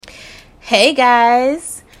Hey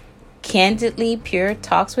guys, Candidly Pure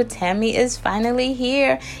Talks with Tammy is finally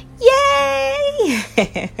here. Yay!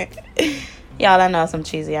 Y'all, I know I'm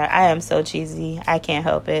cheesy. I am so cheesy. I can't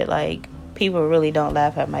help it. Like, people really don't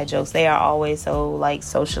laugh at my jokes. They are always so,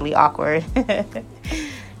 socially awkward.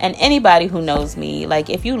 And anybody who knows me,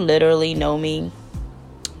 if you literally know me,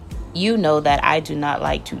 you know that I do not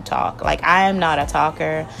like to talk. I am not a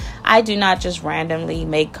talker. I do not just randomly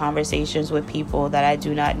make conversations with people that I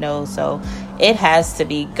do not know. So it has to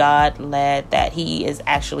be God-led that he is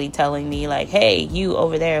actually telling me, hey, you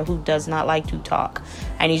over there who does not like to talk,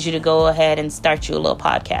 I need you to go ahead and start you a little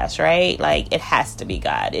podcast, right? It has to be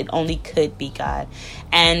God. It only could be God.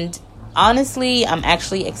 And honestly, I'm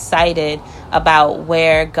actually excited about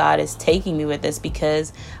where God is taking me with this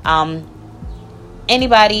because,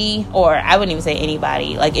 anybody, or I wouldn't even say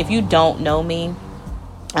anybody, if you don't know me,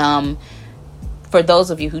 for those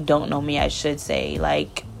of you who don't know me, I should say,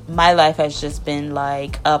 my life has just been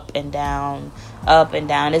up and down.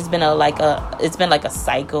 It's been a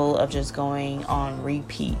cycle of just going on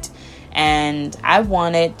repeat. And I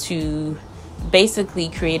wanted to basically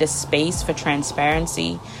create a space for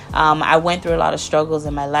transparency. I went through a lot of struggles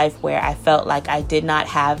in my life where I felt like I did not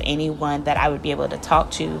have anyone that I would be able to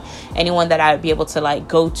talk to, anyone that I would be able to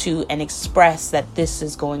go to and express that this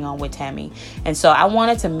is going on with Tammy. And so I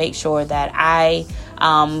wanted to make sure that I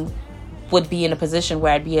would be in a position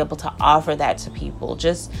where I'd be able to offer that to people.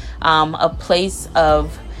 Just a place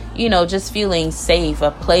of, just feeling safe,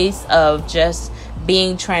 a place of just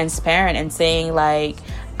being transparent and saying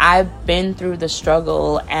I've been through the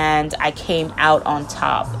struggle and I came out on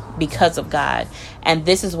top because of God. And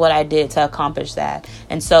this is what I did to accomplish that.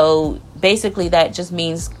 And so basically that just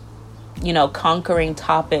means, conquering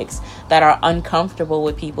topics that are uncomfortable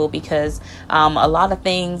with people, because a lot of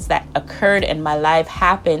things that occurred in my life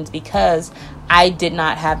happened because I did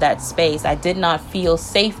not have that space. I did not feel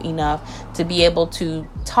safe enough to be able to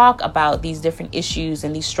talk about these different issues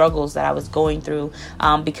and these struggles that I was going through,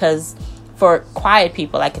 because for quiet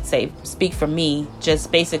people, I could speak for me,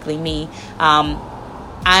 just basically me.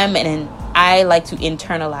 I like to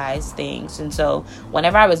internalize things. And so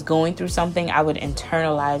whenever I was going through something, I would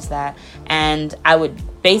internalize that and I would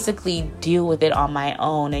basically deal with it on my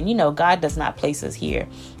own. And, God does not place us here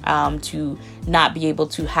to not be able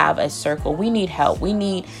to have a circle. We need help. We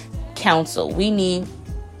need counsel. We need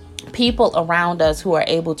people around us who are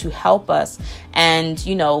able to help us and,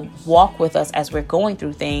 walk with us as we're going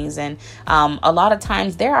through things. And a lot of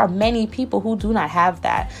times there are many people who do not have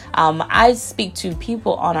that. I speak to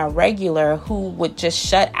people on a regular who would just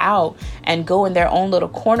shut out and go in their own little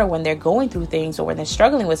corner when they're going through things or when they're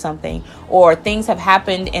struggling with something, or things have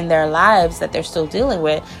happened in their lives that they're still dealing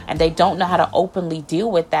with, and they don't know how to openly deal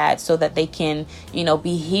with that so that they can,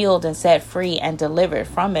 be healed and set free and delivered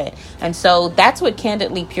from it. And so that's what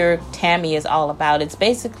Candidly Pure Tammy is all about. It's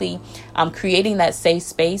basically creating that safe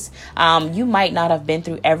space. You might not have been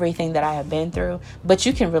through everything that I have been through, but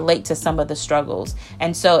you can relate to some of the struggles.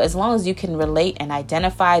 And so as long as you can relate and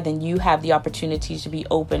identify, then you have the opportunity to be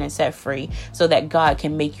open and set free so that God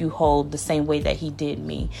can make you whole the same way that he did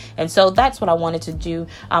me. And so that's what I wanted to do.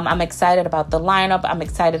 I'm excited about the lineup. I'm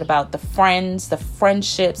excited about the friends, the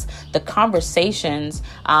friendships, the conversations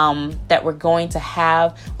that we're going to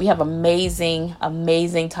have. We have amazing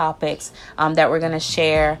topics that we're going to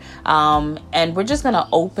share. And we're just going to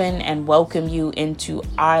open and welcome you into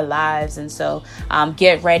our lives. And so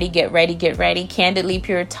get ready. Candidly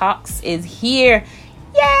Pure Talks is here.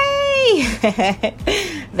 Yay!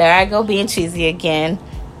 There I go being cheesy again.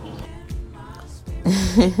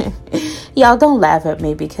 Y'all don't laugh at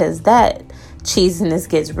me because that cheesiness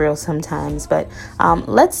gets real sometimes. But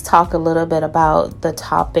let's talk a little bit about the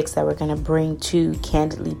topics that we're going to bring to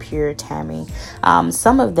Candidly Pure Tammy.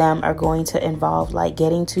 Some of them are going to involve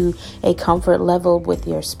getting to a comfort level with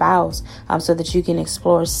your spouse so that you can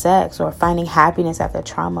explore sex or finding happiness after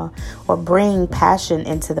trauma or bring passion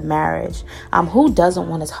into the marriage. Who doesn't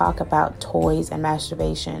want to talk about toys and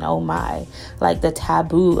masturbation? Oh my, the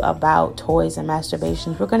taboo about toys and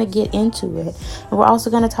masturbation. We're going to get into it. And we're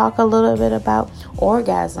also going to talk a little bit about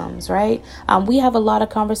orgasms, right? We have a lot of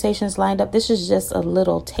conversations lined up. This is just a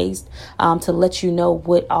little taste to let you know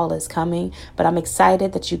what all is coming. But I'm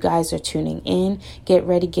excited that you guys are tuning in. Get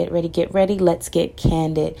ready. Let's get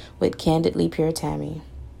candid with Candidly Pure Tammy.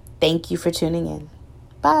 Thank you for tuning in.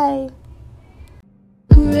 Bye.